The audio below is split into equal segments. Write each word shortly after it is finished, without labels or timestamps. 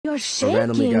You're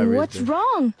shaking. What's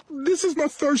wrong? This is my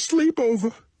first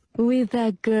sleepover. With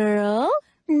a girl?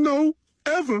 No,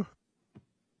 ever.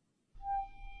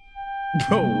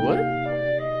 Bro, what?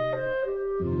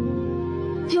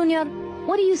 Junior,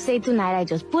 what do you say tonight I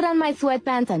just put on my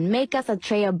sweatpants and make us a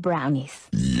tray of brownies?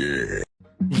 Yeah.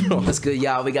 What's good,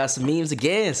 y'all? We got some memes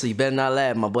again, so you better not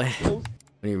laugh, my boy.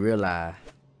 When you realize.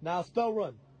 Now spell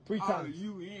run 3 times.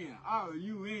 R-U-N.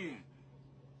 R-U-N.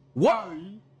 What?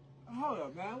 Hold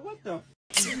up, man. What the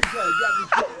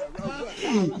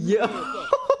Yo.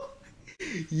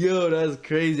 Yo, that's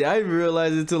crazy. I didn't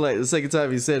realize it until like the second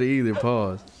time he said it either.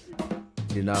 Pause.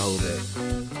 Did not hold that.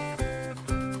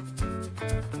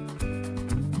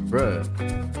 Bruh.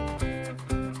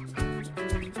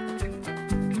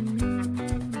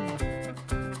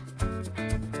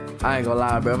 I ain't gonna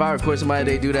lie, bro. If I record somebody,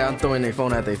 they do that, I'm throwing their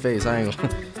phone at their face. I ain't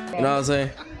gonna. You know what I'm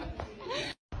saying?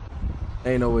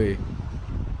 Ain't no way.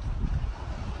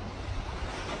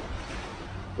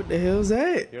 What the hell is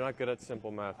that? You're not good at simple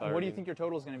math. What do you think your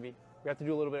total is going to be? We have to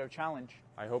do a little bit of a challenge.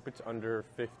 I hope it's under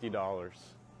 $50.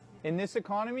 In this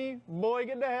economy, boy,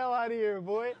 get the hell out of here,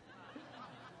 boy.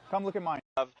 Come look at mine.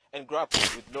 And grapple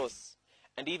with loss.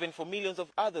 And even for millions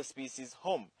of other species,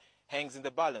 home hangs in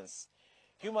the balance.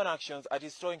 Human actions are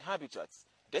destroying habitats,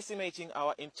 decimating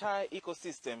our entire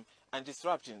ecosystem and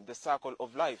disrupting the circle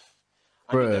of life.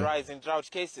 And with the rise in drought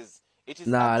cases, it is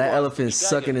that elephant's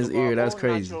sucking his ear. That's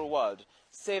crazy. Natural world,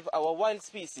 save our wild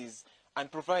species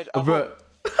and provide a home.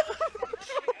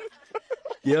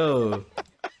 Yo,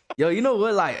 you know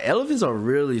what? Like, elephants are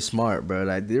really smart, bro.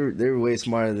 Like, they're way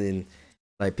smarter than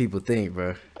like people think,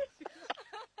 bro.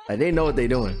 Like, they know what they're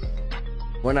doing.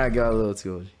 When I got a little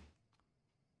too.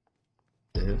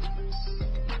 Yeah.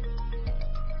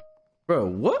 Bro,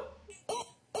 what?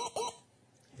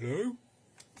 Hello?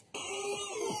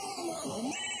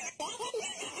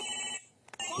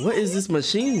 What is this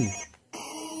machine?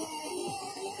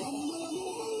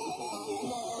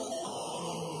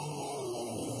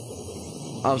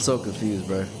 I'm so confused,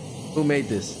 bro. Who made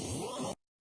this?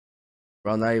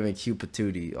 Bro, not even cute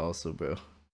patootie also, bro.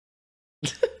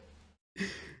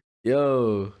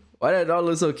 Yo, why that dog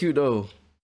look so cute though?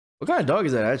 What kind of dog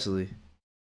is that actually?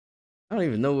 I don't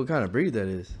even know what kind of breed that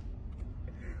is.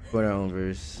 Put our own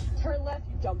verse. Turn left,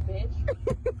 you dumb bitch.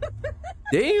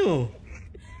 Damn.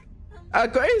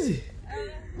 That's crazy.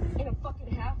 In a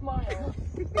fucking half mile.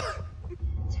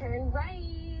 Turn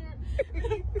right.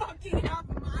 Fucking half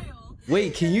mile.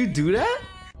 Wait, can you do that?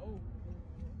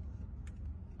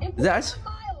 In That's 4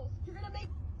 miles. You're gonna make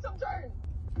some turn.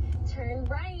 Turn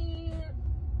right.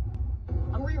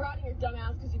 I'm rerouting your dumb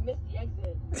ass because you missed the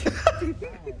exit.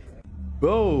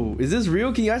 Bro, is this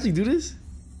real? Can you actually do this?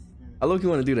 I look, you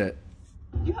want to do that.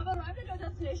 You have arrived at your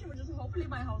destination, which is hopefully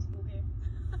my house, okay?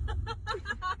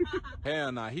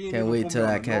 Hell nah, he ain't Can't even wait put till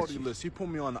me I on the catch naughty you. list. He put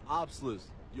me on the ops list.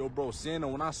 Yo, bro, Santa,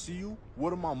 when I see you,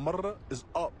 what of my murder is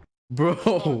up. Bro.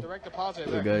 Oh, direct deposit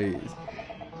right there. Guys.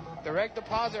 Direct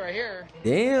deposit right here.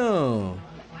 Damn.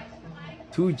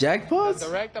 2 jackpots?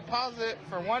 Direct deposit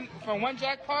for one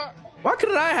jackpot. Why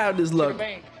couldn't I have this luck?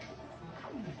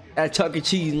 At Chuck E.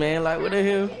 Cheese, man. Like, what the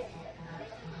hell?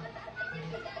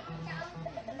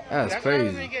 That's crazy.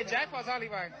 That's why we get jackpots, huh,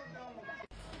 Levi?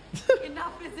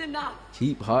 Enough is enough.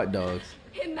 Cheap hot dogs.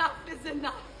 Enough is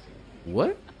enough.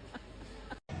 What?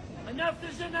 Enough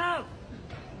is enough.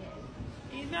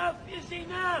 Enough is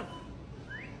enough.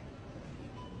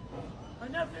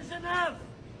 Enough is enough.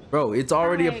 Bro, it's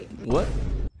already a... What?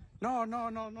 No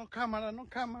camera, no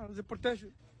camera. The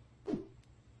protection.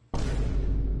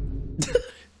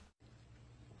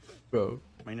 Bro.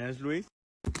 My name is Luis.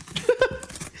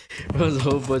 That was a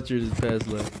whole bunch of this past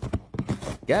life.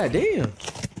 God damn.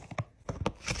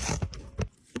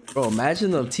 Bro,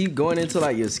 imagine the teeth going into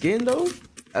like your skin though.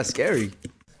 That's scary.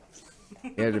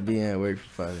 You had to be in work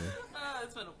for 5 minutes.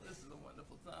 This is a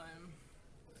wonderful time.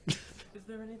 Is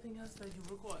there anything else that you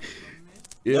require from me?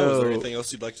 Yo. No, is there anything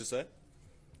else you'd like to say?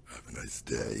 Have a nice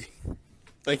day.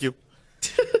 Thank you.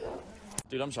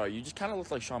 Dude, I'm sorry. You just kind of look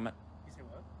like Shawn Mendes. You say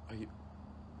what? Are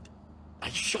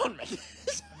you Shawn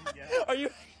Mendes? Are you?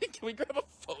 Can we grab a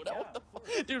photo? Yeah, What the fuck?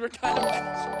 Dude, we're kind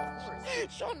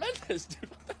of Shawn Mendes, dude.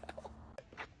 What the hell?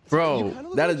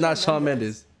 Bro, that is not Shawn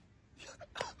Mendes.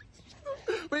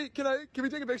 Wait, can we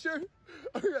take a picture?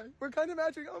 Okay, we're kind of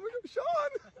matching. Oh my god,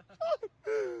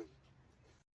 Sean!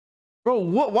 Bro,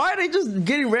 what? Why are they just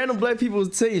getting random black people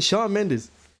saying Shawn Mendes?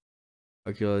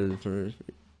 Okay,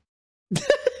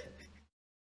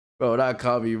 bro, that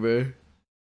copy, bro.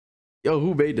 Yo,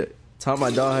 who made that? Taught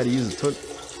my dog how to use a toilet.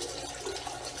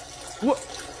 What?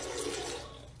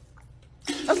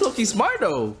 That's low-key smart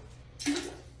though.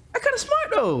 That kind of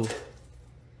smart though.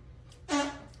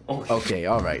 Okay,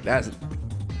 all right. That's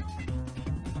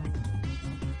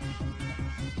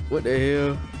what the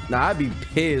hell. Nah, I'd be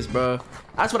pissed, bro.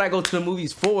 That's what I go to the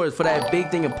movies for that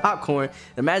big thing of popcorn.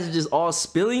 Imagine just all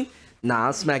spilling. Nah,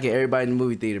 I'm smacking everybody in the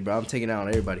movie theater, bro. I'm taking it out on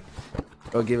everybody.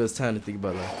 Bro, give us time to think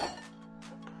about that.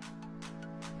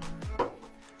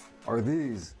 Are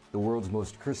these the world's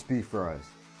most crispy fries?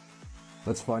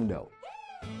 Let's find out.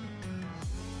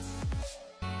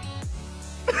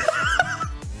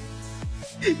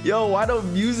 Yo, why no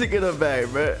music in the back,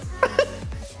 bro?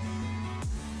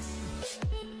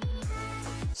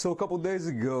 So a couple days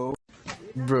ago,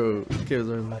 bro, who cares?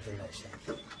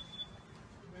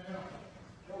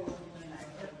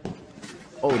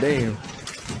 Oh damn,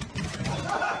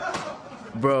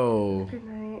 bro. Good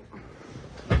night.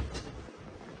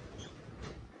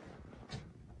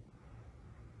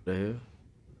 The hell? You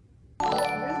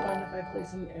guys mind if I play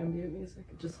some ambient music?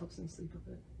 It just helps him sleep a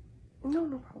bit. No,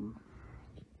 no problem.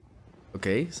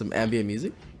 Okay, some ambient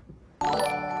music.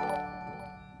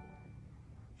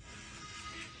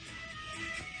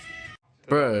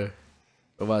 Bruh,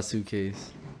 what about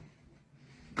suitcase?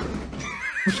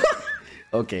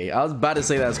 Okay, I was about to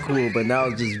say that's cool, but now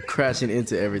it's just crashing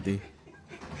into everything.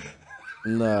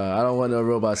 Nah, I don't want no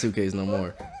robot suitcase no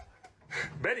more.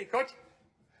 Benny, coach.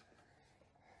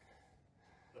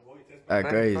 That's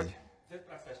crazy.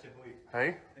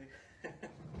 Hey.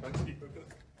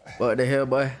 What the hell,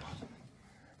 boy?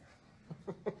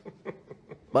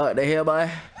 What the hell,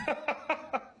 boy?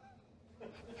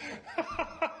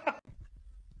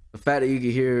 The fact that you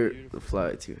can hear the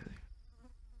fly too.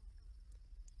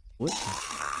 What?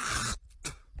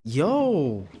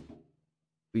 Yo!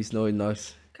 We snowing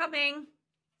nice. Coming.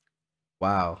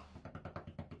 Wow.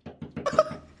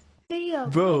 Video.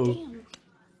 Bro.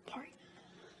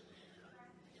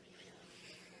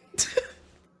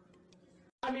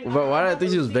 Goddamn. Bro, why did I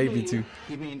think she was vaping too?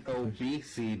 You mean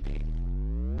obesity?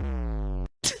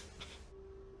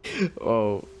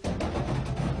 Oh.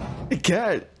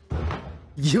 God.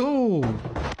 Yo.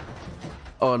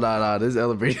 Oh, nah, this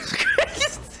elevator's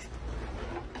crazy.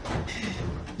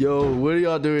 Yo, what are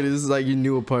y'all doing? This is like your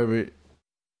new apartment.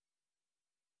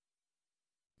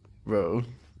 Bro,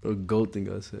 a goat thing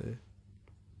I said.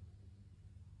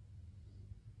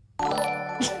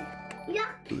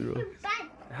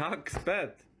 How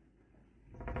expect?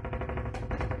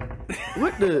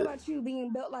 What the? What about you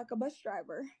being built like a bus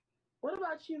driver? What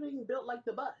about you being built like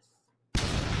the bus?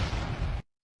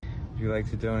 Would you like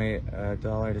to donate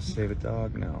 $1 to save a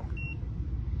dog? No.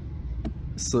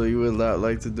 So you would not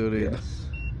like to donate? Yes.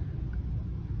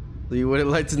 So you wouldn't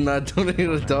like to not donate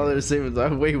 $1 to save a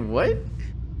dog? Wait, what?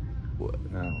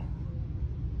 No.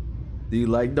 Do you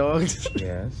like dogs?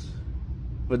 Yes.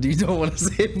 But you don't want to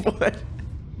save one?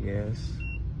 Yes.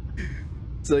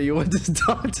 So you want this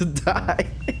dog to die?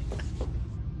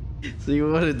 So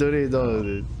you want to donate $1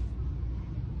 then?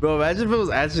 Bro, imagine if it was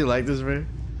actually like this, man.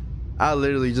 I'll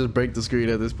literally just break the screen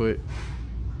at this point.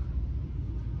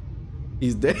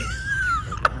 He's dead.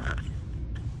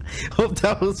 Hope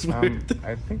that was weird.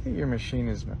 I think that your machine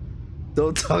is...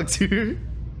 Don't talk to her.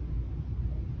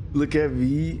 Look at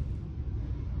me.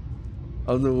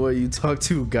 I'm the one you talk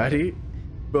to. Got it?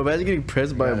 Bro, imagine getting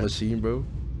pressed by a machine, bro.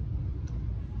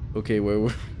 Okay, where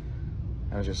were...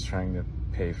 I was just trying to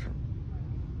pay for...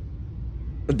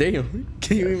 Damn,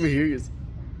 can you even hear yourself?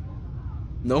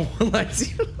 No one likes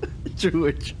you.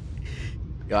 True.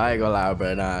 Yo, I ain't gonna lie,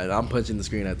 bro. Nah, I'm punching the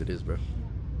screen after this, bro.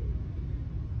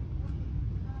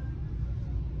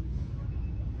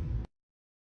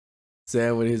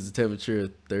 Sam, when is the temperature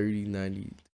of 30,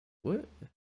 90? What?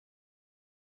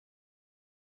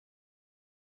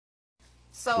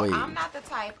 So Wait. I'm not the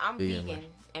type. I'm Vegan, vegan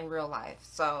in real life.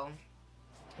 So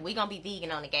we gonna be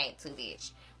vegan on the game too,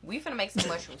 bitch. We finna make some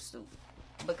mushroom soup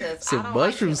because Some I don't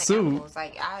mushroom like soup? killing animals.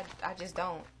 Like I just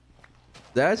don't.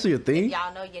 That actually a thing?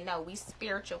 Y'all know, you know, we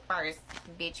spiritual first,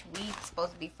 bitch. We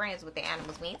supposed to be friends with the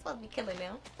animals. We ain't supposed to be killing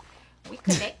them. We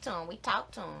connect to them. We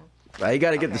talk to them. Right, you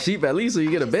gotta get the sheep at least so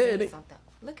you get a bed.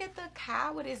 Look at the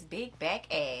cow with his big back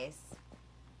ass.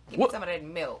 Give What? me some of that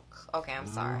milk. Okay, I'm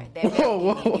sorry. That Whoa,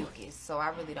 milk give me whoa. mucus, so I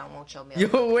really don't want your milk.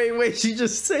 Yo, wait, she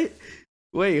just said.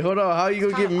 Wait, hold on. How you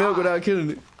gonna get milk without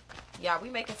killing it? Y'all, we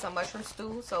making some mushroom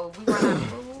stew, so if we run out of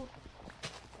food,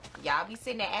 y'all be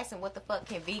sitting there asking what the fuck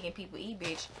can vegan people eat,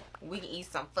 bitch. We can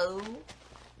eat some food,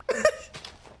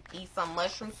 eat some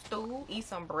mushroom stew, eat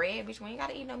some bread, bitch. We ain't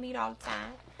gotta eat no meat all the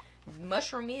time.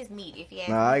 Mushroom is meat, if you ask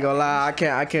me. Nah, I ain't gonna lie.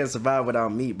 I can't survive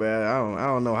without meat, bro. I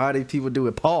don't know how these people do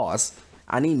it. Pause.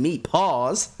 I need meat.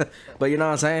 Pause. But you know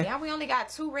what I'm saying? Yeah, we only got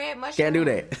 2 red mushrooms. Can't do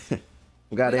that.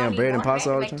 Goddamn bread and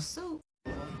pasta all the time.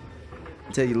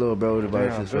 Take your little bro to buy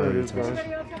Yeah, fish there it fry. is,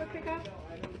 guys.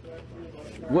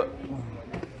 What?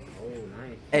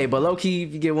 Hey, but low key,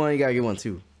 if you get one, you gotta get one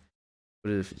too.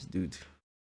 What if it's dude?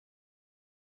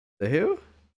 The hell?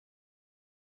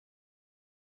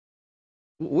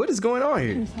 What is going on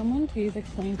here? Can someone please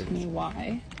explain to me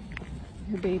why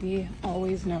your baby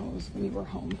always knows when you are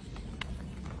home?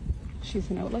 She's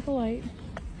been out like a light.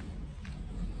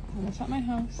 Almost at my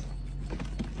house.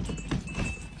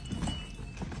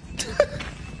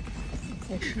 It's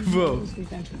like she knows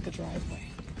we've entered the driveway.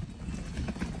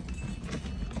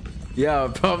 Yeah,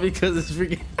 probably because it's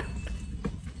freaking.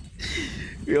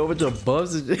 We over to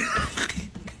bumps and shit.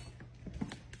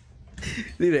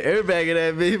 Need an airbag in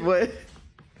that bitch, boy.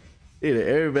 Need an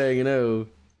airbag in that.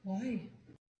 Why?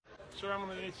 Sir, I'm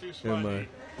gonna need to Never slide. mind.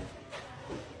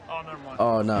 Oh, never mind.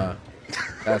 Oh nah,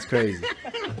 that's crazy.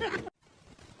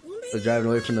 So driving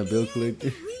away from the bill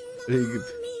collector.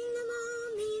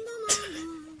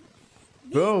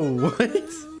 Bro, what?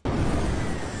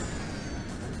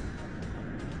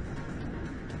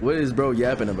 What is bro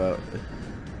yapping about?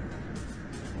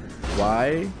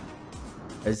 Why?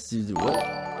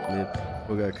 What?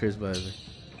 We got cursed by it.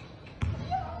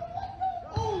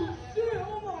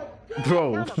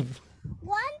 Bro. 1, 2,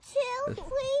 3, 4,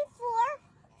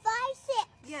 5, 6.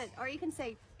 Yeah, or you can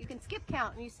say, you can skip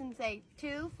count and you can say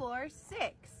 2, 4,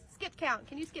 6. Skip count.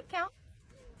 Can you skip count?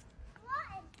 1,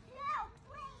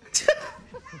 2,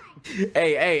 3.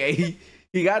 Hey,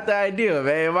 he got the idea,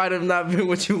 man. It might have not been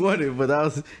what you wanted, but that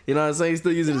was, you know what I'm saying? He's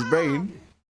still using his brain.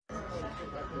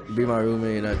 Be my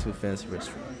roommate, not too fancy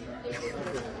restaurant.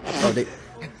 Oh,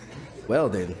 well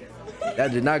then,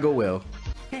 that did not go well.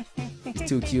 He's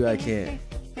too cute, I can't.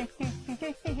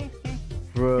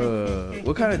 Bruh,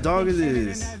 what kind of dog is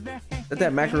this? Is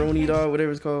that macaroni dog,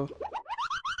 whatever it's called?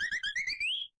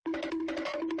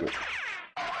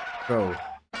 Bro.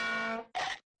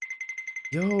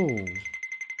 Yo.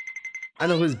 I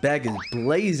know his back is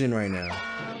blazing right now.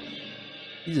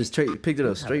 He just picked it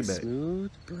up straight back.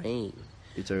 Smooth brain.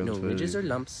 No ridges or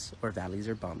lumps or valleys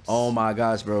or bumps. Oh my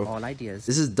gosh, bro. All ideas.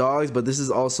 This is dogs, but this is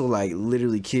also like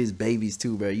literally kids' babies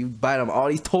too, bro. You buy them all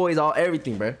these toys,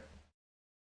 everything, bro.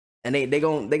 And they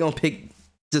gonna pick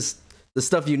just the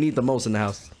stuff you need the most in the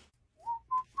house.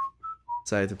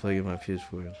 Decided to play with my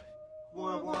PS4.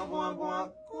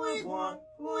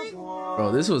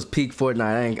 Bro, this was peak Fortnite.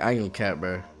 I ain't gonna cap,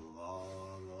 bro.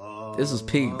 This was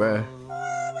peak, bro.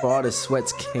 For all the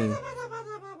sweats came.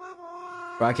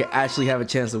 Bro, I could actually have a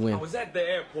chance to win. I was at the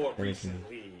airport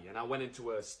recently, and I went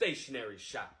into a stationery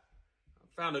shop.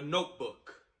 I found a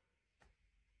notebook.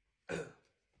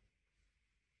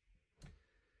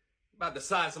 About the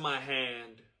size of my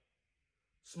hand.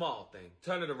 Small thing.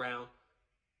 Turn it around.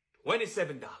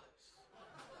 $27.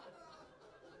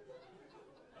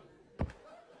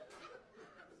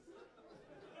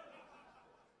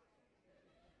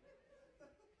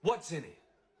 What's in it?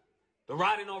 The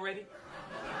writing already?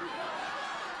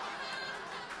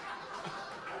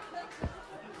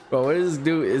 Bro, what does this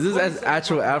do? Is this as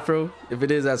actual afro? If it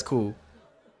is, that's cool.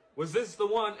 Was this the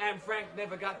one Anne Frank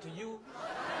never got to you?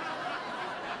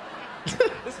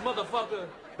 This motherfucker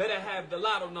better have the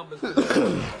lotto numbers.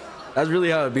 That's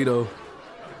really how it be though.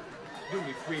 Do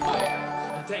me free my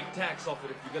ass and take tax off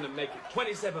it if you're gonna make it.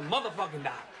 27 motherfucking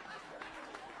dollars.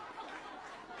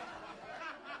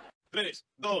 3,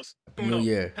 2, New 1.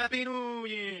 Year. Happy New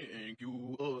Year. Thank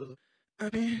you all.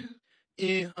 Happy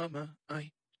year of my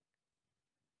eye.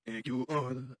 Thank you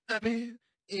all. Happy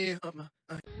year of my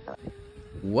eye.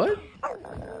 What?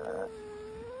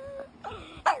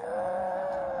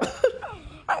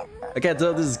 I can't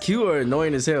tell if this is cute or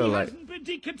annoying as hell. Like, Hasn't been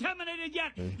decontaminated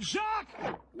yet.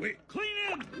 Jacques, we clean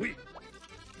in. We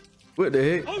what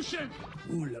the heck? ocean.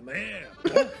 Ooh la mer.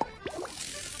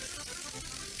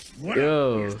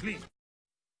 Yo.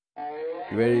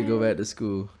 You ready to go back to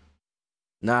school?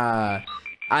 Nah.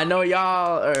 I know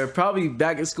y'all are probably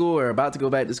back at school or about to go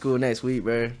back to school next week,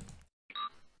 bro.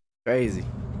 Crazy.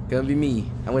 Gonna be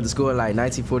me. I went to school in like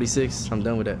 1946. I'm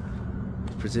done with that.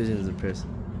 Precision is impressive.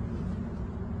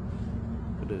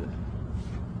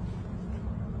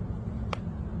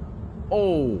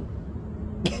 Oh.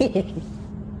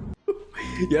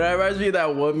 Yeah, that reminds me of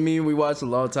that one meme we watched a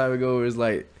long time ago where it's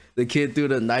like the kid threw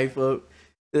the knife up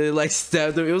and it like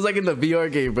stabbed him. It was like in the VR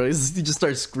game, bro. He just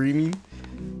started screaming.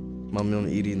 My mom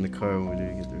eating in the car over there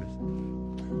to get the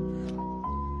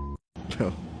rest.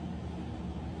 Bro,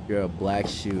 you're a black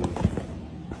shoe.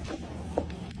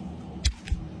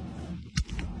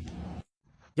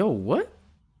 Yo, what?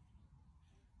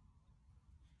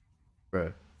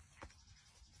 Bro.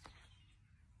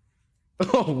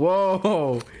 Oh,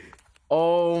 whoa.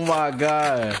 Oh my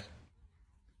God.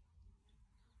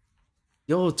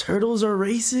 Yo, turtles are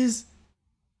racist?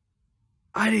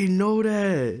 I didn't know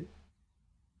that.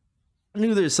 I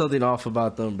knew there's something off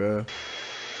about them, bro.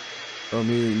 I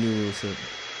knew it was something.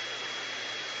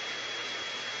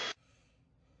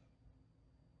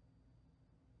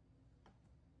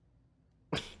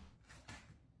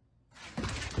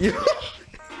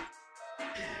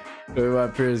 Go to my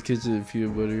parents' kitchen and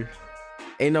peanut butter.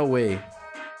 Ain't no way.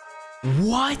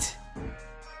 What?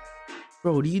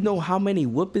 Bro, do you know how many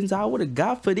whoopings I would have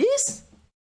got for this?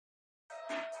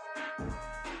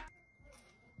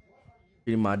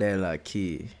 Treating my dad like a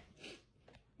kid.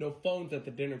 No phones at the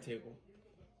dinner table.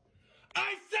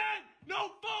 I said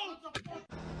no phones!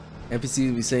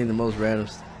 NPCs be saying the most random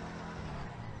stuff.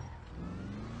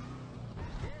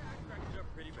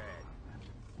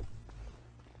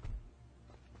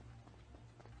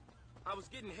 I was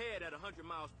getting head at 100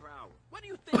 miles per hour. What do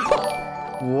you think?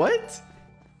 What?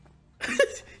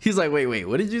 He's like, wait,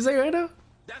 what did you say right now?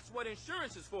 That's what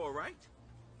insurance is for, right?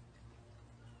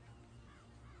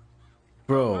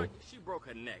 Bro. She broke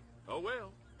her neck. Oh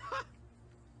well.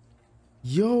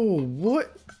 Yo,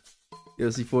 what? Yo,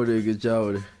 C4 did a good job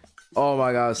with it. Oh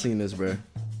my god, I've seen this, bro.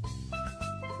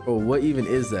 Bro, what even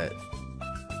is that?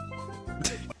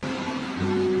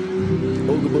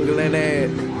 Ooga booga land that.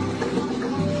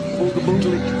 Ooga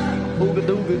booga. Ooga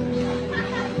dooga.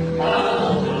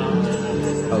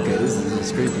 Okay, this is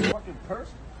just creepy. Fucking purse?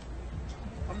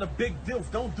 I'm the big dilf.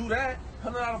 Don't do that.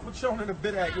 $100 Patron in the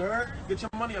bid at, you heard? Get your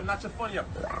money up, not your funny up.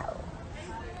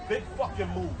 Big fucking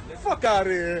move. Fuck out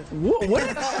of here.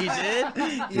 What? He did?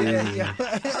 Yeah.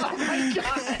 Oh my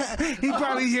God. He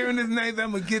probably hearing his name.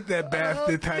 I'm gonna get that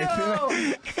bastard type. So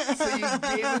you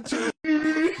gave it to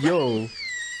him? Yo.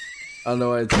 I don't know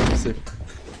why it's specific.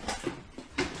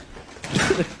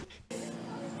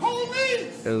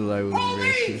 Police! It was like,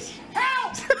 Police!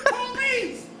 Help!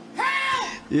 Police! Help!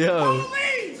 Yo.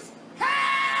 Police!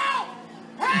 Help!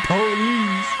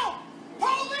 Police.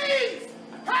 Police!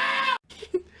 Help!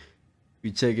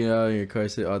 You checking out in your car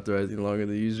seat authorizing longer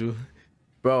than usual.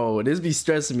 Bro, this be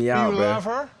stressing me out, You bro. love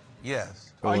her?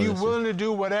 Yes. Are you willing to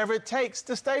do whatever it takes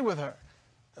to stay with her?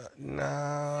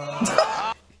 No.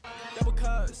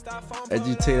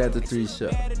 Educate after 3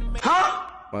 shots. Huh?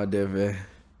 My dear man.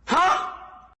 Huh?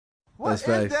 What That's is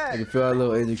facts. that? I can feel our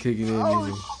little engine kicking in. Oh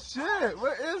music. shit!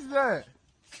 What is that?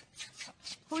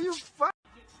 Who you fuck?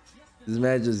 This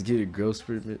man just get a growth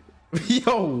permit.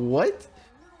 Yo, what?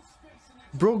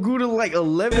 Bro grew to like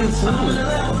 11 foot.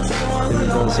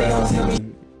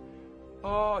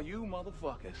 Oh, you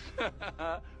motherfuckers.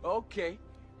 Okay.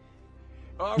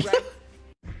 All right.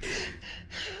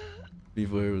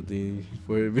 Before everything.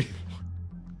 Before everything.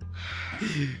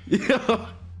 Yo.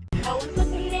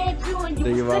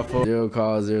 Think about phone. 0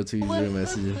 call 020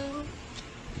 messages.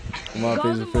 My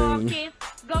Facebook friends.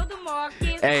 Go to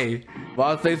market. Hey,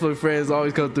 my Facebook friends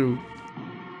always come through.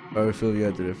 Or film you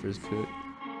after the first cut.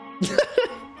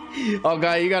 Oh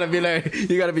god, you gotta be like,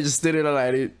 you gotta be just standing there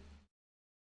like it.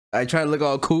 I try to look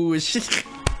all cool and shit.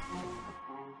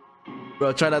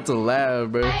 Bro, try not to laugh,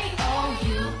 bro.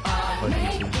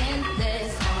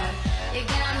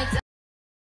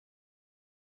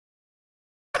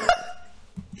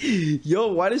 Yo,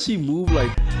 why did she move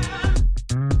like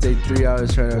take 3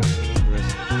 hours trying to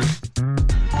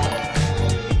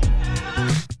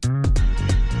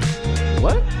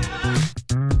what?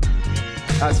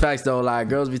 That's facts though, like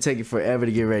girls be taking forever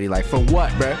to get ready. Like for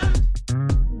what, bruh?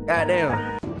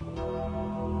 Goddamn.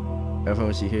 Every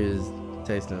when she hears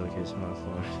text notification on my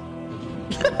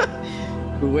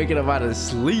phone. We're waking up out of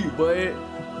sleep, boy.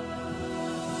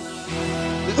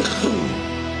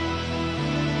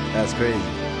 That's crazy.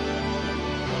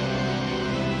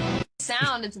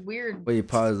 Sound, it's weird. Wait,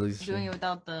 pause. Doing it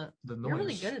without the You're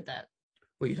really good at that.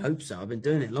 Well, you'd hope so. I've been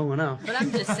doing it long enough. But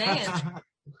I'm just saying.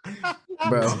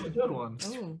 Bro. Good one.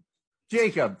 Ooh.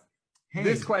 Jacob,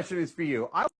 this question is for you.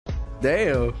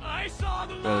 Damn. I saw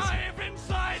the life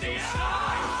inside the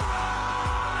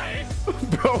eyes.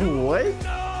 Bro, what?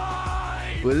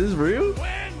 Was this real?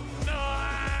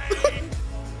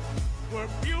 We're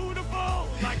beautiful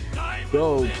like diamonds.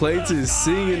 Bro, Plates is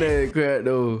singing that crap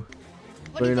though.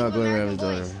 But you're not going around with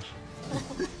daughter.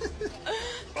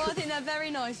 Well, I think they're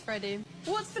very nice, Freddie.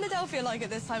 What's Philadelphia like at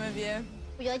this time of year?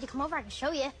 Would you like to come over? I can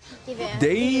show you. Give you a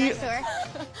Damn. tour.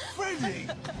 Freddie,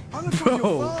 I'm looking for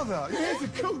your father. You're here to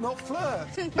cook, not flirt.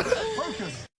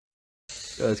 Focus.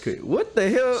 That's crazy. What the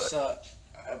hell? So,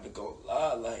 I'm gonna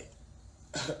lie, like,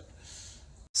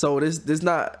 So this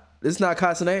not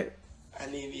consonant? I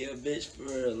need me a bitch for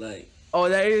real, like. Oh,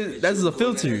 that's a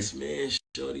filter. Nice, man,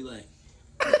 shorty, like,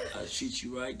 I treat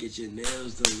you right, get your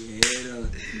nails done, your hair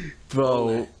done.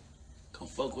 Bro. Come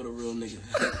fuck with a real nigga.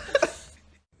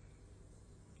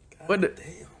 What the?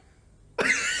 Damn.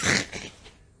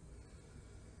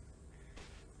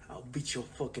 I'll beat your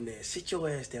fucking ass. Sit your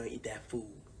ass down and eat that food.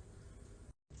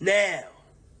 Now.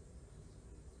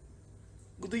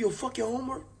 Go do your fucking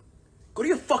homework. Go to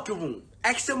your fucking room.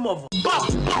 Ask your mother.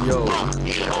 Yo,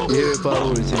 here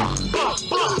follow with you.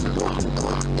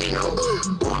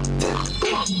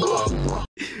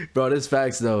 Bro, this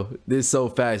facts though. This so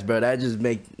facts, bro. That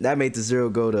made the 0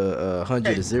 go to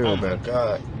 100 to 0, bro. Oh my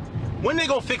God. When they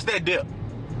gonna fix that dip?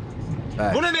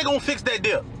 Facts. When are they gonna fix that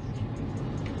dip?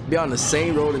 Be on the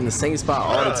same road in the same spot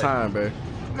all the time, bro.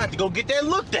 I'm about to go get that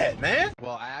looked at, man.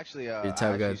 Well, I actually, Your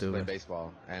type guy used to too, play man.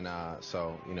 baseball, and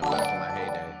so you know, back in my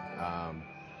heyday, I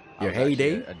Your was actually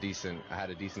heyday? I had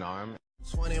a decent arm.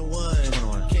 21.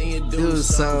 Can you do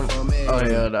something? Oh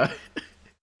hell no.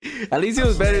 At least he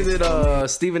was better than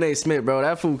Stephen A. Smith, bro.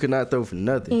 That fool could not throw for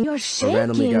nothing. You're Or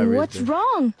randomly got shaking. rich, What's bro.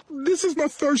 wrong? This is my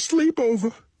first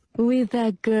sleepover. With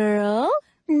a girl?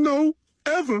 No,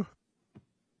 ever.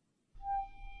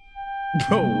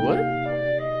 Bro, what?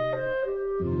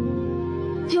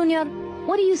 Junior,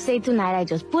 what do you say tonight I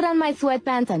just put on my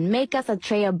sweatpants and make us a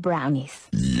tray of brownies?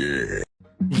 Yeah.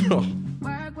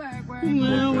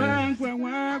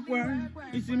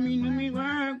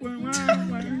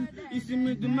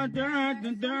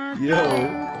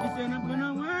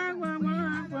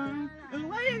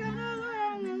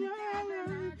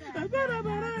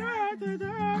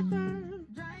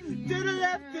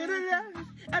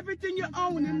 Everything you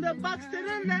own in the box to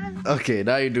the left. Okay,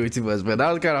 now you're doing too much, but that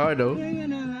was kind of hard though.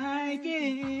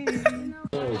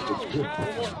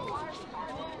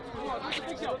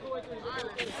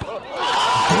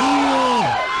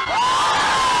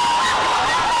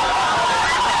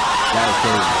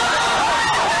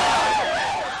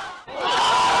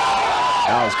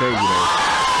 That was crazy though.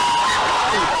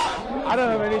 I don't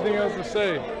have anything else to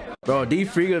say. Bro, these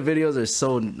Friga videos are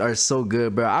so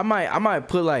good, bro. I might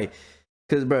put like,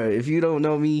 cause bro, if you don't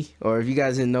know me or if you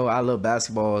guys didn't know, I love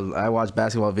basketball. I watch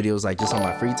basketball videos like just on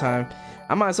my free time.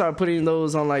 I might start putting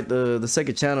those on like the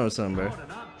second channel or something, bro.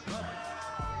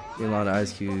 Get a lot of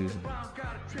Ice Cubes.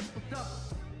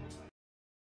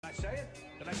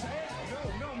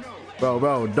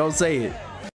 Bro, don't say it.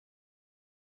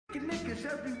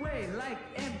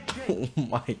 Oh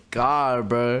my God,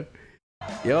 bro.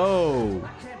 Yo.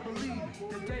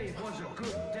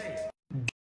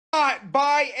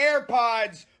 Buy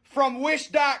AirPods from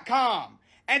Wish.com.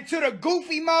 And to the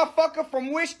goofy motherfucker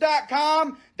from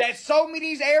Wish.com that sold me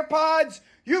these AirPods,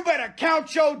 you better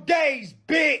count your days,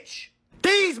 bitch.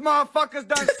 These motherfuckers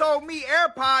done sold me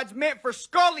AirPods meant for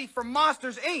Scully from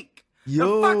Monsters, Inc.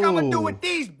 Yo. The fuck I'ma do with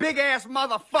these big ass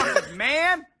motherfuckers,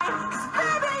 man?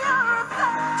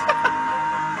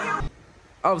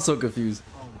 I'm so confused.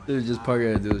 This is just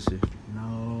Parker had to do this shit.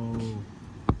 No.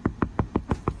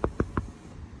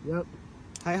 Yep.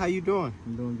 Hey, how you doing?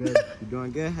 I'm doing good. You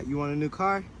doing good? You want a new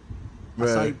car? I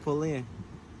Bruh. saw you pull in.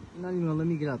 You're not even gonna let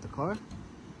me get out the car?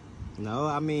 No,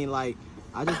 I mean, like,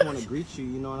 I just want to greet you,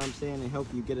 you know what I'm saying, and help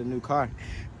you get a new car.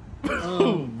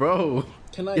 Bro,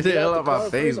 Can I get the hell out out the my car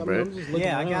face, first? bro. I'm just looking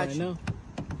Yeah, I around got right you.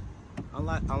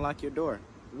 now. Unlock your door.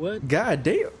 What? God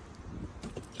damn.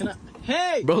 Can I?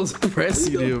 Hey! Bro's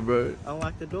pressing you, bro.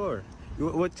 Unlock the door.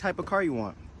 What type of car you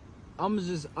want? I'm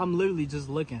literally just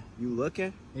looking. You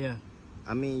looking? Yeah.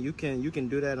 I mean, you can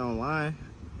do that online.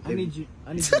 I need you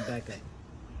to back up.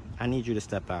 I need you to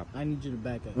step out. I need you to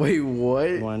back up. Wait, what?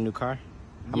 You want a new car?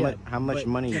 Yeah, How much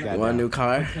money you got? Want a new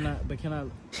car? Can I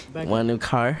back Want a new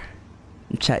car?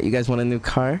 Chat, you guys want a new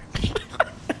car?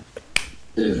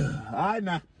 Alright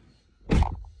now.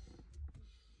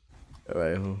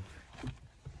 Alright,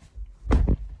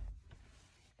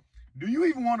 Do you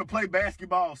even want to play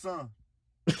basketball, son?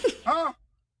 Huh?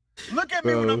 Look at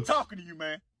me when Bro. I'm talking to you,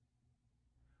 man.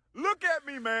 Look at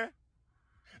me, man.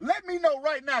 Let me know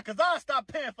right now, because I'll stop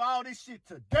paying for all this shit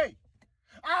today.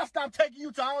 I'll stop taking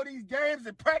you to all these games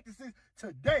and practices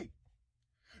today.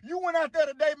 You went out there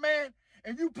today, man,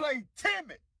 and you played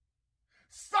timid,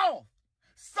 soft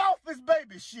as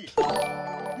baby shit. Bro,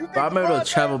 I remember those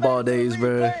travel ball days,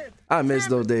 bro. I miss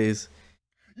those days.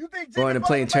 You think Going and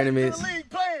playing tournaments. to the league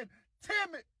playing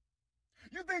timid?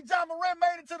 You think John Morant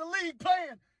made it to the league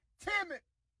playing timid?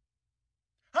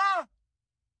 Huh?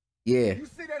 Yeah. You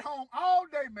sit at home all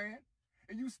day, man,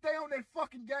 and you stay on that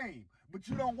fucking game, but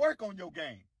you don't work on your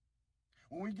game.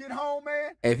 When we get home,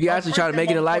 man, If you actually try to make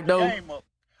it in life, though,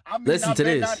 listen to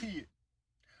this.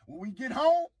 When we get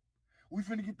home, we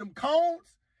finna get them cones,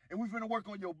 and we finna work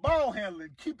on your ball handling,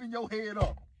 keeping your head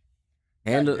up.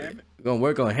 Gonna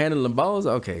work on handling balls?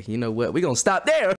 Okay, you know what? We're gonna stop there.